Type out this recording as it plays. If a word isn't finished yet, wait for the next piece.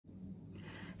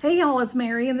Hey y'all, it's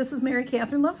Mary, and this is Mary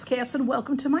Catherine Loves Cats, and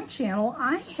welcome to my channel.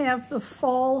 I have the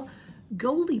fall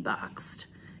Goldie boxed.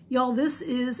 Y'all, this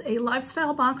is a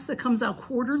lifestyle box that comes out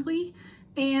quarterly,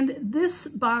 and this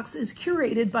box is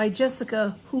curated by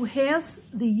Jessica, who has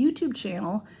the YouTube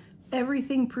channel,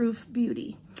 Everything Proof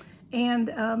Beauty.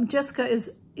 And Jessica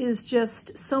is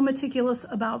just so meticulous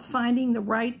about finding the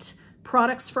right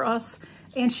products for us,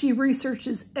 and she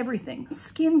researches everything,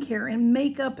 skincare and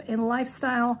makeup and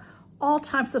lifestyle, all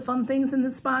types of fun things in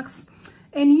this box.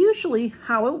 And usually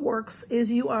how it works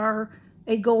is you are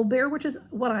a gold bear, which is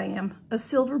what I am, a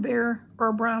silver bear or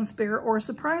a bronze bear or a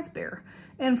surprise bear.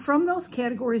 And from those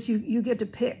categories, you get to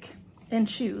pick and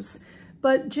choose.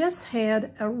 But Jess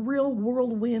had a real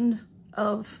whirlwind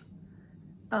of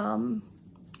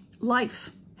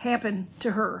life happen to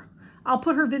her. I'll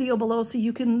put her video below so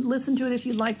you can listen to it if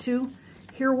you'd like to,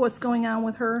 hear what's going on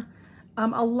with her.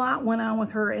 A lot went on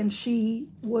with her, and she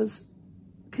was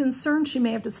concerned she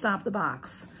may have to stop the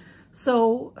box.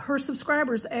 So her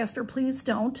subscribers asked her, please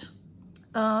don't.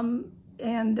 One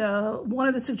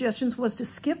of the suggestions was to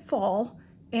skip fall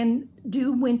and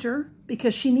do winter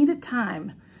because she needed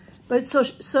time. But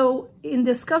so in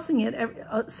discussing it,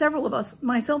 several of us,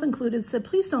 myself included, said,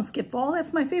 please don't skip fall.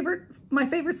 That's my favorite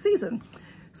season.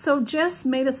 So Jess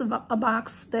made us a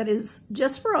box that is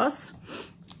just for us,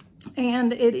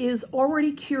 and it is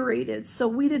already curated. So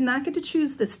we did not get to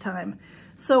choose this time.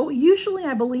 So usually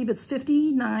I believe it's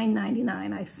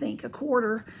 $59.99, I think, a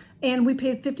quarter, and we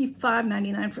paid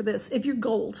 $55.99 for this if you're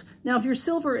gold. Now, if you're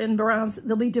silver and bronze,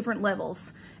 there'll be different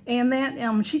levels. And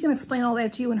that she can explain all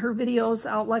that to you in her videos.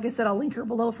 Like I said, I'll link her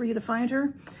below for you to find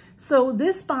her. So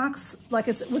this box, like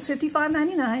I said, was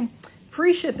 $55.99,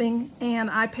 free shipping,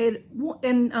 and I paid,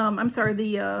 and I'm sorry,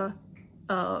 the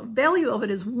value of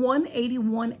it is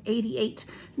 $181.88.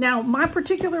 Now, my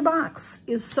particular box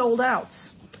is sold out,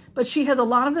 but she has a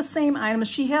lot of the same items.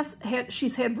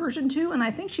 She's had version 2, and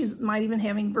I think she's might even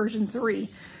having version 3.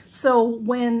 So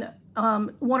when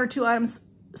one or two items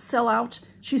sell out,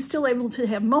 she's still able to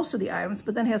have most of the items,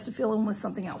 but then has to fill in with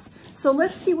something else. So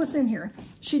let's see what's in here.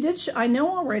 She did, I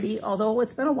know already, although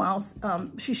it's been a while,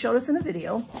 she showed us in a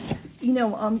video. You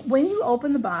know, when you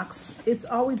open the box, it's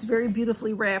always very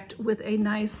beautifully wrapped with a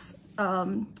nice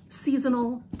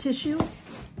seasonal tissue.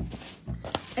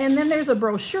 And then there's a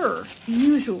brochure,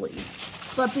 usually.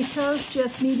 But because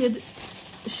Jess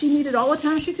she needed all the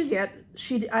time she could get,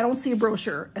 I don't see a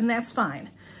brochure, and that's fine.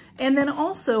 And then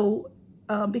also,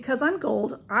 because I'm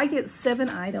gold, I get 7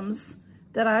 items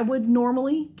that I would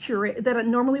normally curate, that I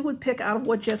normally would pick out of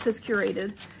what Jess has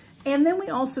curated. And then we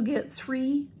also get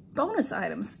 3 bonus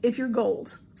items if you're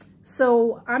gold.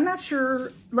 So I'm not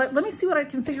sure, let me see what I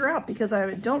can figure out, because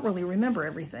I don't really remember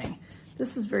everything.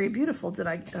 This is very beautiful.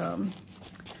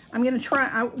 I'm gonna try,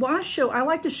 I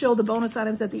like to show the bonus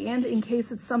items at the end in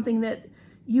case it's something that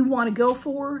you wanna go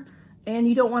for and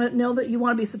you don't wanna know that you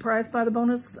wanna be surprised by the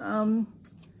bonus items.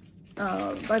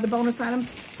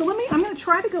 So I'm gonna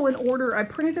try to go in order. I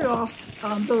printed off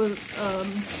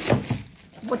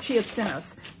what she had sent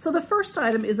us. So the first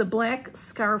item is a black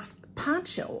scarf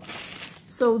poncho.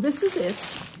 So this is it.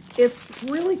 It's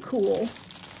really cool.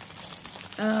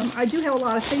 I do have a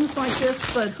lot of things like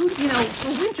this, but for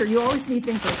winter, you always need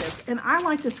things like this. And I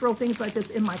like to throw things like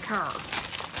this in my car.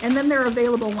 And then they're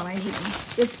available when I need them.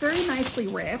 It's very nicely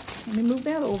wrapped. Let me move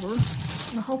that over.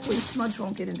 And hopefully smudge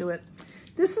won't get into it.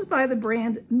 This is by the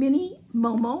brand Mini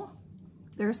Momo.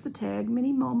 There's the tag,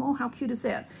 Mini Momo. How cute is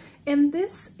that? And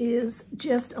this is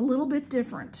just a little bit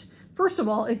different. First of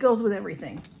all, it goes with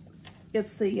everything.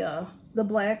 It's the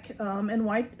black and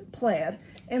white plaid.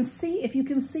 And see, if you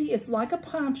can see, it's like a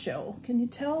poncho. Can you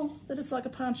tell that it's like a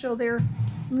poncho there?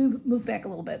 Move back a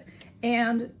little bit.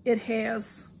 And it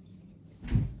has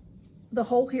the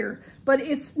hole here, but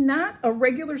it's not a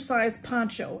regular size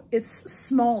poncho. It's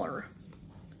smaller.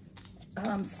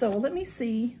 So let me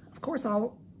see. Of course,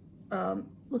 I'll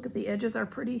look at the edges are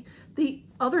pretty. The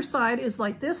other side is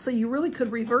like this, so you really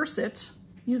could reverse it,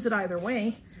 use it either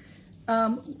way.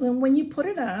 And when you put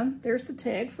it on, there's the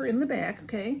tag for in the back,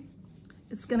 okay?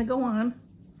 It's gonna go on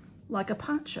like a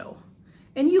poncho.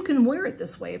 And you can wear it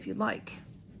this way if you'd like,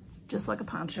 just like a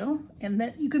poncho. And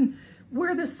then you can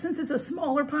wear this, since it's a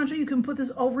smaller poncho, you can put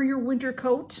this over your winter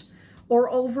coat or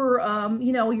over,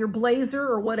 your blazer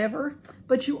or whatever.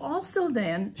 But you also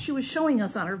then, she was showing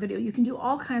us on her video, you can do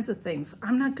all kinds of things.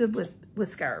 I'm not good with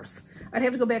scarves. I'd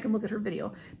have to go back and look at her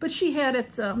video. But she had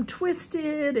it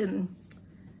twisted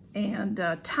and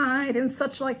tied and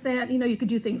such like that. You could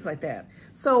do things like that.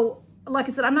 So, like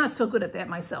I said, I'm not so good at that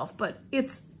myself, but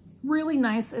it's really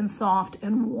nice and soft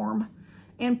and warm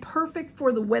and perfect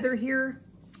for the weather here.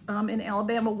 in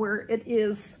Alabama where it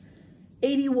is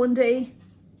 80 one day,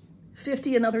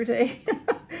 50 another day.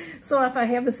 So if I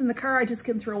have this in the car, I just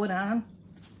can throw it on.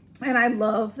 And I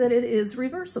love that it is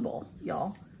reversible,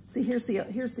 y'all. See, here's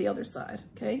the other side,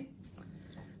 okay?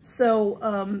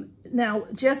 So now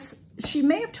Jess, she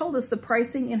may have told us the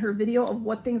pricing in her video of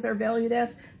what things are valued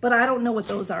at, but I don't know what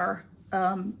those are.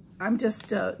 I'm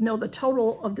just know the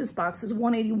total of this box is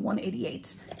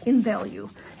 $181.88 in value.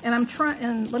 And I'm trying,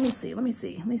 and let me see.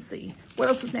 What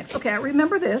else is next? Okay, I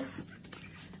remember this.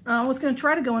 I was going to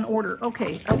try to go in order.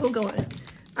 Okay, I will go in.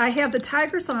 I have the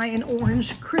Tiger's Eye in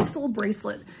orange crystal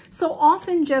bracelet. So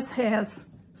often Jess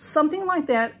has something like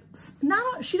that.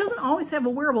 She doesn't always have a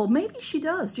wearable. Maybe she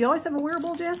does. Do you always have a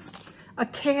wearable, Jess? A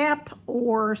cap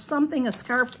or something, a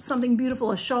scarf, something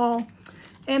beautiful, a shawl.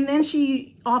 And then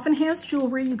she often has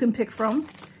jewelry you can pick from.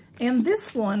 And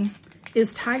this one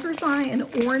is Tiger's Eye and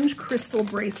orange crystal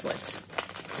bracelet.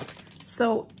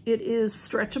 So it is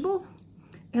stretchable.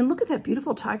 And look at that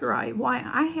beautiful tiger eye. Why,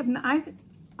 I have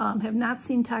not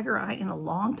seen tiger eye in a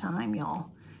long time,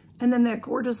 y'all. And then that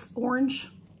gorgeous orange.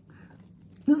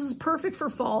 This is perfect for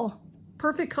fall.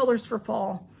 Perfect colors for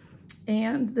fall.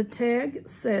 And the tag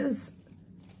says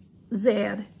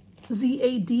ZAD,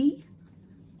 Z-A-D.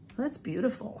 That's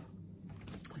beautiful.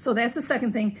 So that's the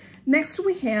second thing. Next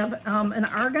we have an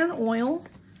argan oil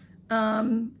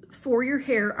for your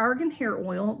hair, argan hair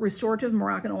oil, restorative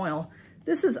Moroccan oil.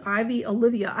 This is Ivy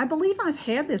Olivia. I believe I've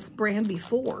had this brand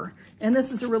before, and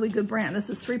this is a really good brand.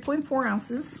 This is 3.4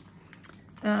 ounces.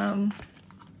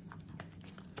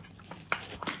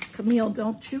 Camille,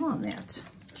 don't chew on that.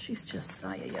 She's just,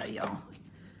 y'all.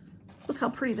 Look how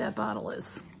pretty that bottle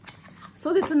is.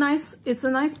 So it's a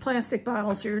nice plastic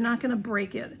bottle, so you're not going to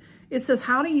break it. It says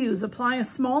how to use. Apply a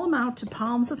small amount to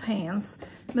palms of hands.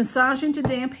 Massage into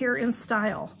damp hair in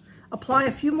style. Apply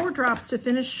a few more drops to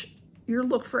finish your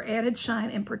look for added shine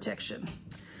and protection.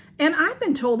 And I've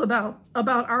been told about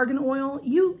argan oil.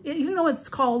 Even though it's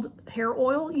called hair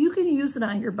oil, you can use it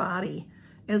on your body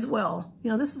as well. You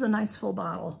know, this is a nice full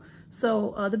bottle.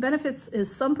 So the benefits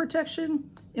is sun protection,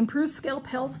 improves scalp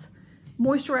health,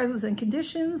 moisturizes and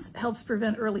conditions, helps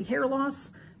prevent early hair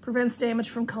loss, prevents damage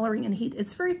from coloring and heat.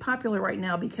 It's very popular right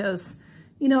now because,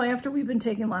 you know, after we've been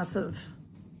taking lots of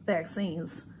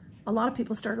vaccines, a lot of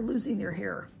people started losing their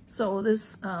hair. So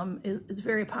this is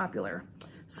very popular.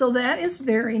 So that is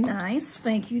very nice.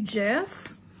 Thank you,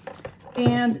 Jess.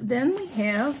 And then we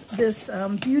have this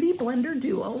Beauty Blender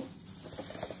Duo.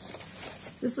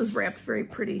 This is wrapped very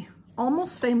pretty.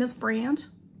 Almost Famous brand.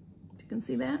 You can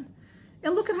see that.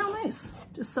 And look at how nice.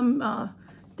 Just some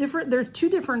different, there are two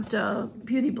different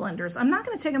beauty blenders. I'm not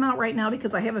going to take them out right now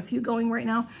because I have a few going right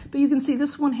now. But you can see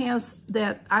this one has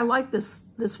that, I like this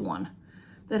one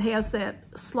that has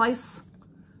that slice.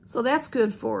 So that's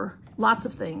good for lots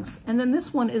of things. And then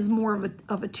this one is more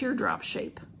of a teardrop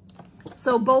shape.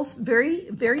 So both very,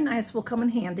 very nice, will come in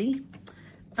handy.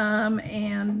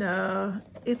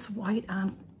 It's white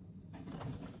on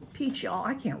peach, y'all.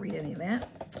 I can't read any of that.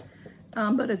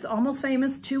 But it's Almost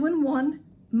Famous 2-in-1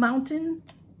 Mountain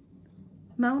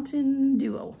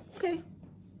Duo. Okay,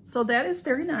 so that is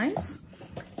very nice.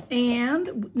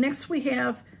 And next we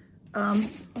have,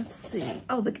 let's see.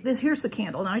 Oh, here's the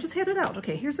candle. Now I just had it out.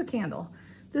 Okay, here's a candle.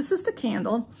 This is the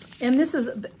candle, and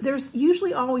there's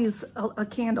usually always a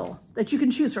candle that you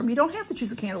can choose from. You don't have to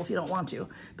choose a candle if you don't want to,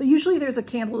 but usually there's a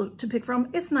candle to pick from.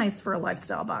 It's nice for a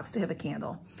lifestyle box to have a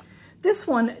candle. This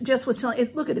one, Jess was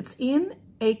telling, look at it's in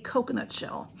a coconut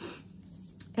shell,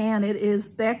 and it is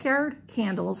Backyard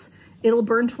Candles. It'll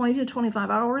burn 20 to 25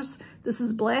 hours. This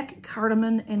is black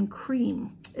cardamom and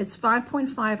cream. It's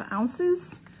 5.5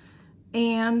 ounces,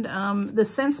 and the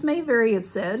scents may vary, it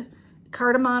said.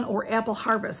 Cardamom or apple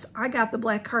harvest. I got the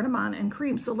black cardamom and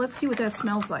cream, so let's see what that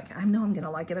smells like. I know I'm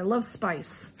gonna like it. I love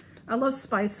spice. I love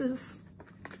spices,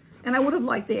 and I would have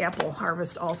liked the apple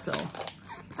harvest also.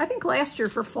 I think last year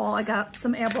for fall I got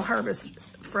some apple harvest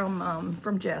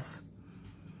from Jess.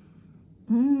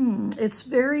 It's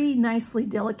very nicely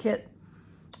delicate,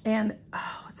 and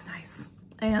oh, it's nice.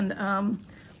 And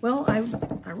well, I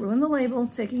ruined the label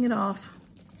taking it off.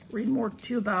 Read more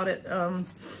too about it.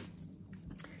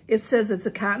 It says it's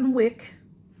a cotton wick,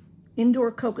 indoor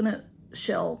coconut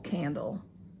shell candle.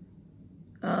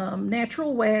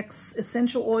 Natural wax,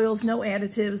 essential oils, no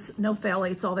additives, no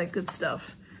phthalates, all that good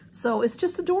stuff. So it's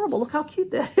just adorable. Look how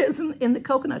cute that is in the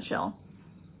coconut shell.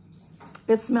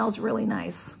 It smells really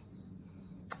nice.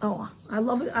 Oh, I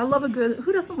love it. I love a good,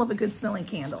 who doesn't love a good smelling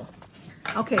candle?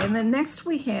 Okay, and then next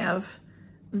we have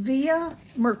Via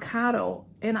Mercado.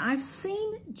 And I've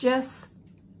seen Jess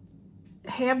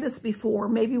have this before.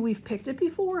 Maybe we've picked it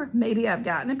before. Maybe I've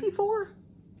gotten it before.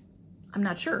 I'm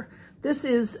not sure. This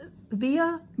is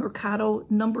Via Mercado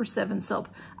number 7 soap.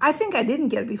 I think I didn't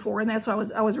get it before, and that's why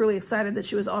I was really excited that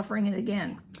she was offering it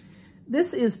again.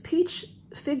 This is Peach,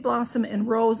 Fig Blossom, and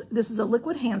Rose. This is a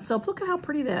liquid hand soap. Look at how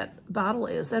pretty that bottle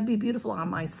is. That'd be beautiful on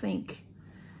my sink.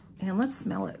 And let's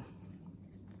smell it.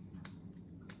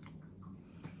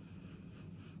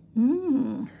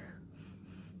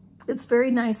 It's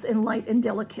very nice and light and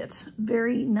delicate.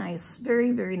 Very nice.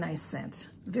 Very, very nice scent.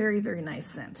 Very, very nice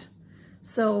scent.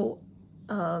 So,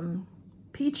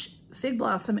 Peach, Fig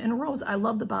Blossom, and Rose. I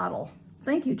love the bottle.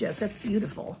 Thank you, Jess. That's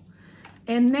beautiful.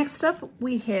 And next up,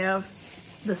 we have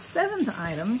the 7th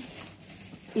item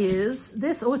is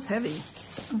this. Oh, it's heavy.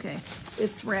 Okay.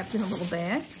 It's wrapped in a little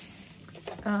bag.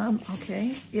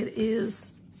 Okay. It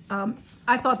is,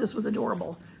 I thought this was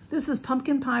adorable. This is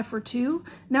Pumpkin Pie for 2.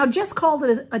 Now, Jess called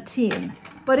it a tin,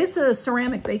 but it's a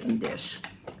ceramic baking dish.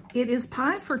 It is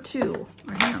pie for 2. All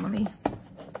right, hang on, let me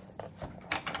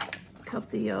cut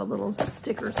the little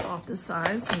stickers off the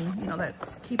sides and, you know, that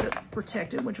keep it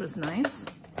protected, which was nice.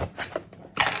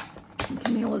 And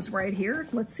Camille is right here.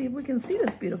 Let's see if we can see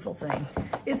this beautiful thing.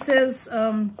 It says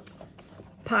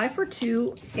pie for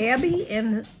 2, Abby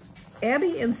and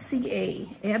CA.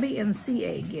 Abby and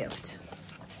CA gift.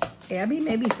 Abby,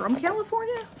 maybe from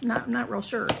California? Not real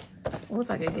sure. Well, if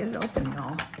I could get it open,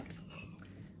 y'all.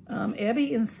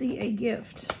 Abby and CA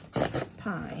gift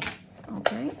pie.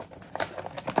 Okay.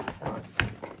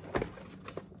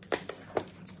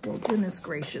 Well, goodness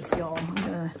gracious, y'all.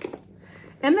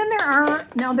 And then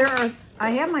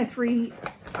I have my 3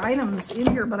 items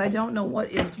in here, but I don't know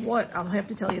what is what. I'll have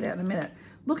to tell you that in a minute.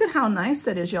 Look at how nice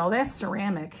that is, y'all. That's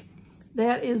ceramic.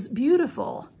 That is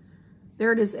beautiful.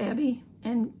 There it is, Abby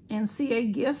and CA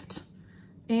gift.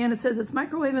 And it says it's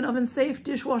microwave and oven safe,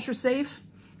 dishwasher safe.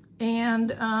 And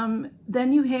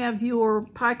then you have your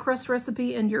pie crust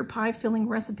recipe and your pie filling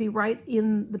recipe right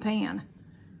in the pan.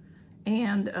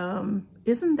 And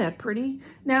isn't that pretty?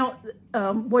 Now,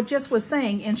 what Jess was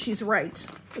saying, and she's right,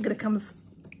 look at it comes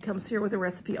here with a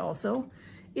recipe also,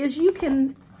 is you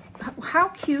can, how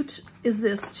cute is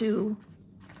this to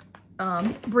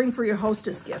bring for your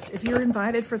hostess gift? If you're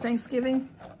invited for Thanksgiving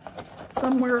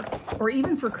somewhere, or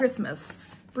even for Christmas,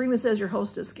 bring this as your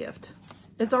hostess gift.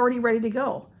 It's already ready to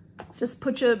go. Just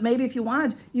put maybe if you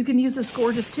wanted, you can use this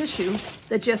gorgeous tissue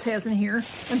that Jess has in here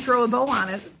and throw a bow on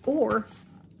it. Or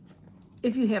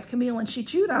if you have Camille and she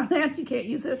chewed on that, you can't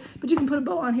use it, but you can put a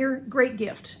bow on here. Great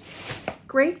gift.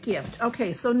 Great gift.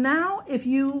 Okay, so now if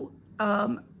you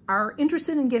are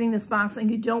interested in getting this box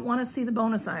and you don't want to see the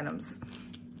bonus items,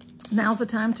 now's the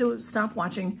time to stop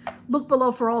watching. Look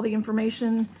below for all the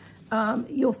information.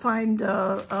 You'll find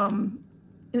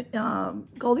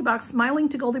Goldie Box, my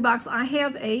link to Goldie Box. I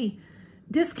have a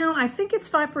discount. I think it's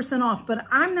 5% off, but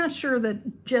I'm not sure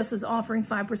that Jess is offering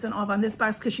 5% off on this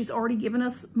box because she's already given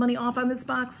us money off on this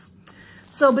box.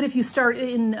 So, but if you start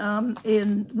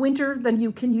in winter, then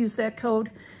you can use that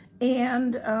code.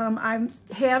 And I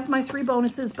have my 3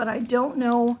 bonuses, but I don't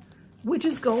know which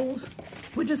is gold,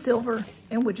 which is silver,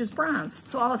 and which is bronze.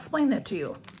 So I'll explain that to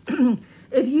you.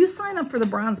 If you sign up for the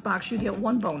bronze box, you get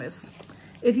 1 bonus.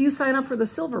 If you sign up for the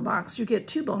silver box, you get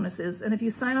 2 bonuses. And if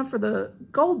you sign up for the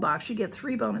gold box, you get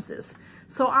 3 bonuses.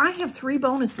 So I have 3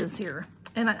 bonuses here.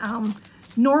 And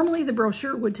normally the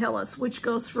brochure would tell us which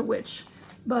goes for which,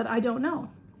 but I don't know.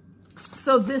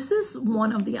 So this is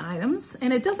one of the items,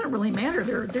 and it doesn't really matter.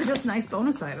 They're just nice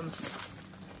bonus items.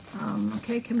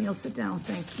 Okay, Camille, sit down.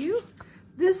 Thank you.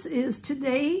 This is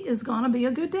Today is Gonna Be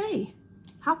a Good Day.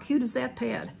 How cute is that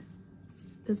pad?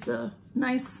 It's a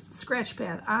nice scratch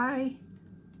pad. I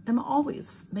am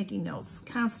always making notes,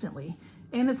 constantly.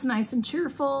 And it's nice and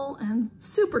cheerful and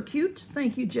super cute.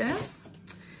 Thank you, Jess.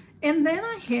 And then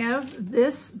I have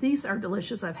this. These are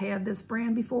delicious. I've had this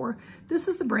brand before. This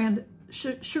is the brand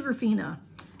Sugarfina.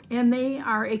 And they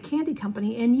are a candy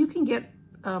company, and you can get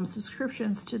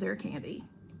subscriptions to their candy.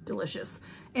 Delicious.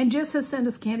 And Jess has sent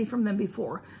us candy from them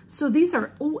before. So these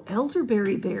are, oh,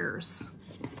 elderberry bears.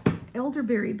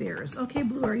 Elderberry bears. Okay,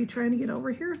 Blue, are you trying to get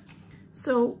over here?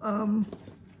 So,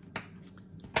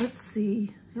 let's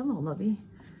see. Hello, lovey.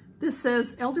 This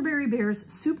says, elderberry bears,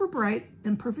 super bright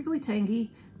and perfectly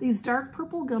tangy. These dark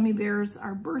purple gummy bears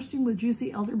are bursting with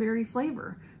juicy elderberry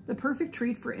flavor. The perfect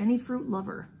treat for any fruit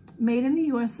lover. Made in the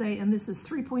USA, and this is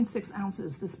 3.6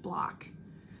 ounces, this block.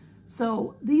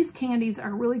 So these candies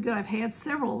are really good. I've had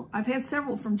several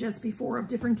from Jess before of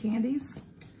different candies,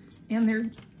 and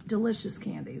they're delicious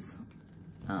candies.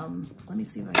 Let me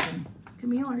see if I can.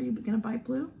 Camille, are you gonna bite,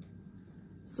 Blue?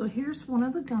 So here's one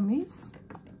of the gummies.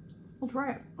 We'll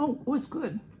try it. Oh, it's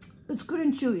good. It's good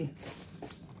and chewy.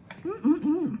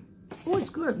 Oh, it's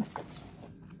good.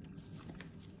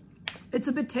 It's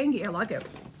a bit tangy. I like it.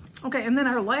 Okay, and then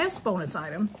our last bonus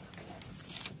item,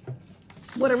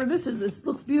 whatever this is, it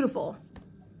looks beautiful.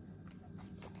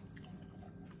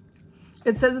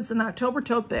 It says it's an October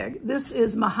tote bag. This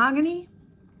is Mahogany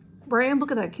brand.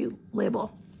 Look at that cute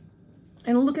label.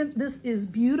 And look at, this is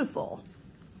beautiful.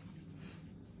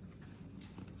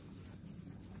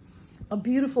 A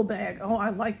beautiful bag. Oh, I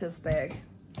like this bag.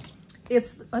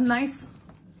 It's a nice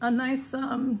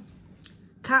cotton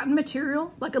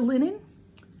material, like a linen.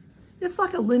 It's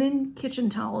like a linen kitchen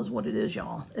towel is what it is,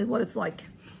 y'all. What it's like.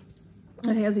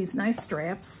 It has these nice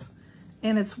straps,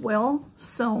 and it's well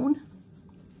sewn.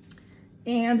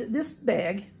 And this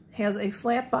bag has a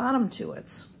flat bottom to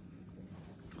it.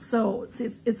 So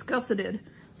see, it's gusseted.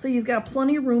 So you've got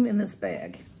plenty of room in this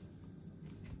bag.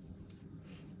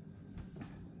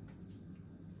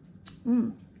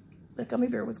 That gummy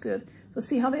bear was good. So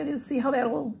see how that is? See how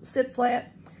that'll sit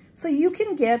flat? So you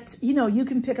can get, you know, you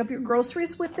can pick up your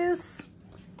groceries with this.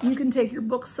 You can take your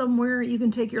books somewhere. You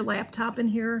can take your laptop in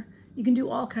here. You can do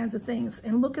all kinds of things.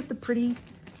 And look at the pretty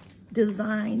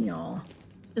design, y'all.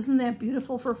 Isn't that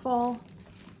beautiful for fall?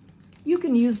 You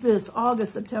can use this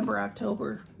August, September,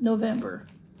 October, November.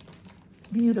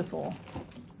 Beautiful.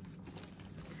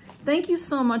 Thank you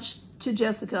so much to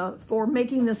Jessica for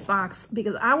making this box,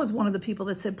 because I was one of the people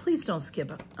that said, please don't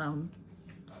skip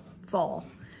fall.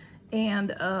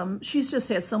 And she's just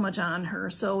had so much on her.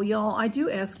 So y'all, I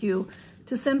do ask you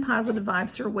to send positive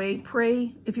vibes her way.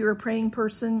 Pray if you're a praying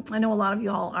person. I know a lot of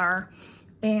y'all are.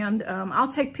 And I'll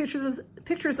take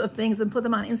pictures of things and put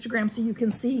them on Instagram so you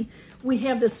can see. We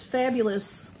have this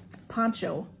fabulous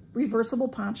poncho, reversible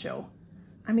poncho.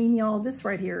 I mean, y'all, this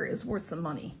right here is worth some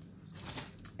money.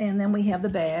 And then we have the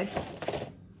bag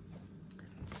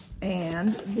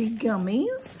and the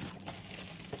gummies.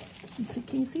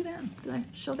 Can you see that? Did I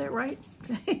show that right?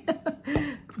 Okay.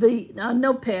 The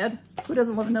notepad. Who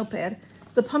doesn't love a notepad?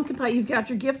 The pumpkin pie. You've got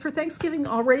your gift for Thanksgiving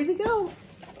all ready to go.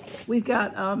 We've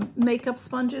got makeup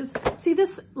sponges. See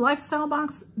this lifestyle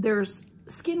box? There's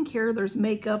skincare, there's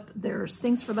makeup, there's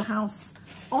things for the house,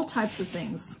 all types of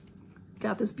things.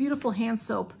 Got this beautiful hand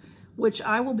soap, which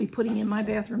I will be putting in my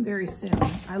bathroom very soon.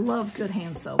 I love good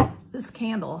hand soap. This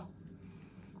candle,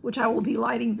 which I will be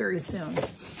lighting very soon.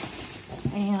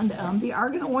 And the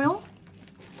argan oil.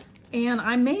 And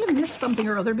I may have missed something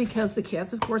or other because the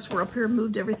cats, of course, were up here and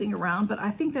moved everything around, but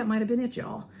I think that might have been it,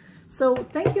 y'all. So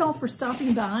thank you all for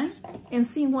stopping by and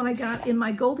seeing what I got in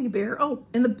my Goldie bear. Oh,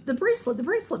 and the bracelet,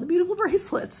 the beautiful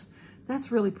bracelet. That's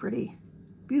really pretty.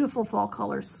 Beautiful fall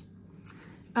colors.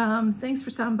 Thanks for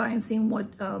stopping by and seeing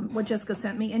what Jessica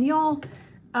sent me. And y'all,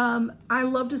 I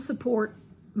love to support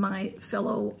my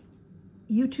fellow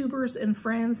YouTubers and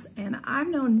friends, and I've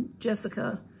known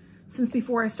Jessica since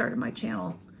before I started my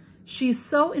channel. She's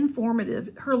so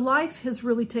informative. Her life has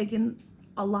really taken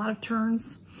a lot of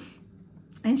turns,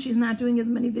 and she's not doing as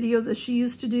many videos as she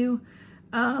used to do,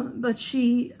 but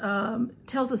she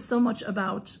tells us so much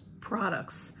about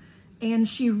products, and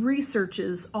she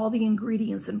researches all the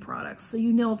ingredients in products, so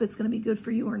you know if it's going to be good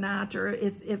for you or not, or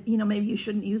if you know, maybe you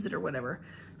shouldn't use it or whatever.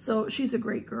 So she's a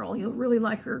great girl. You'll really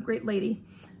like her, great lady.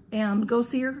 And go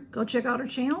see her, go check out her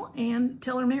channel, and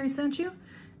tell her Mary sent you.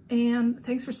 And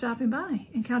thanks for stopping by.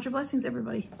 And count your blessings,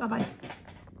 everybody. Bye-bye.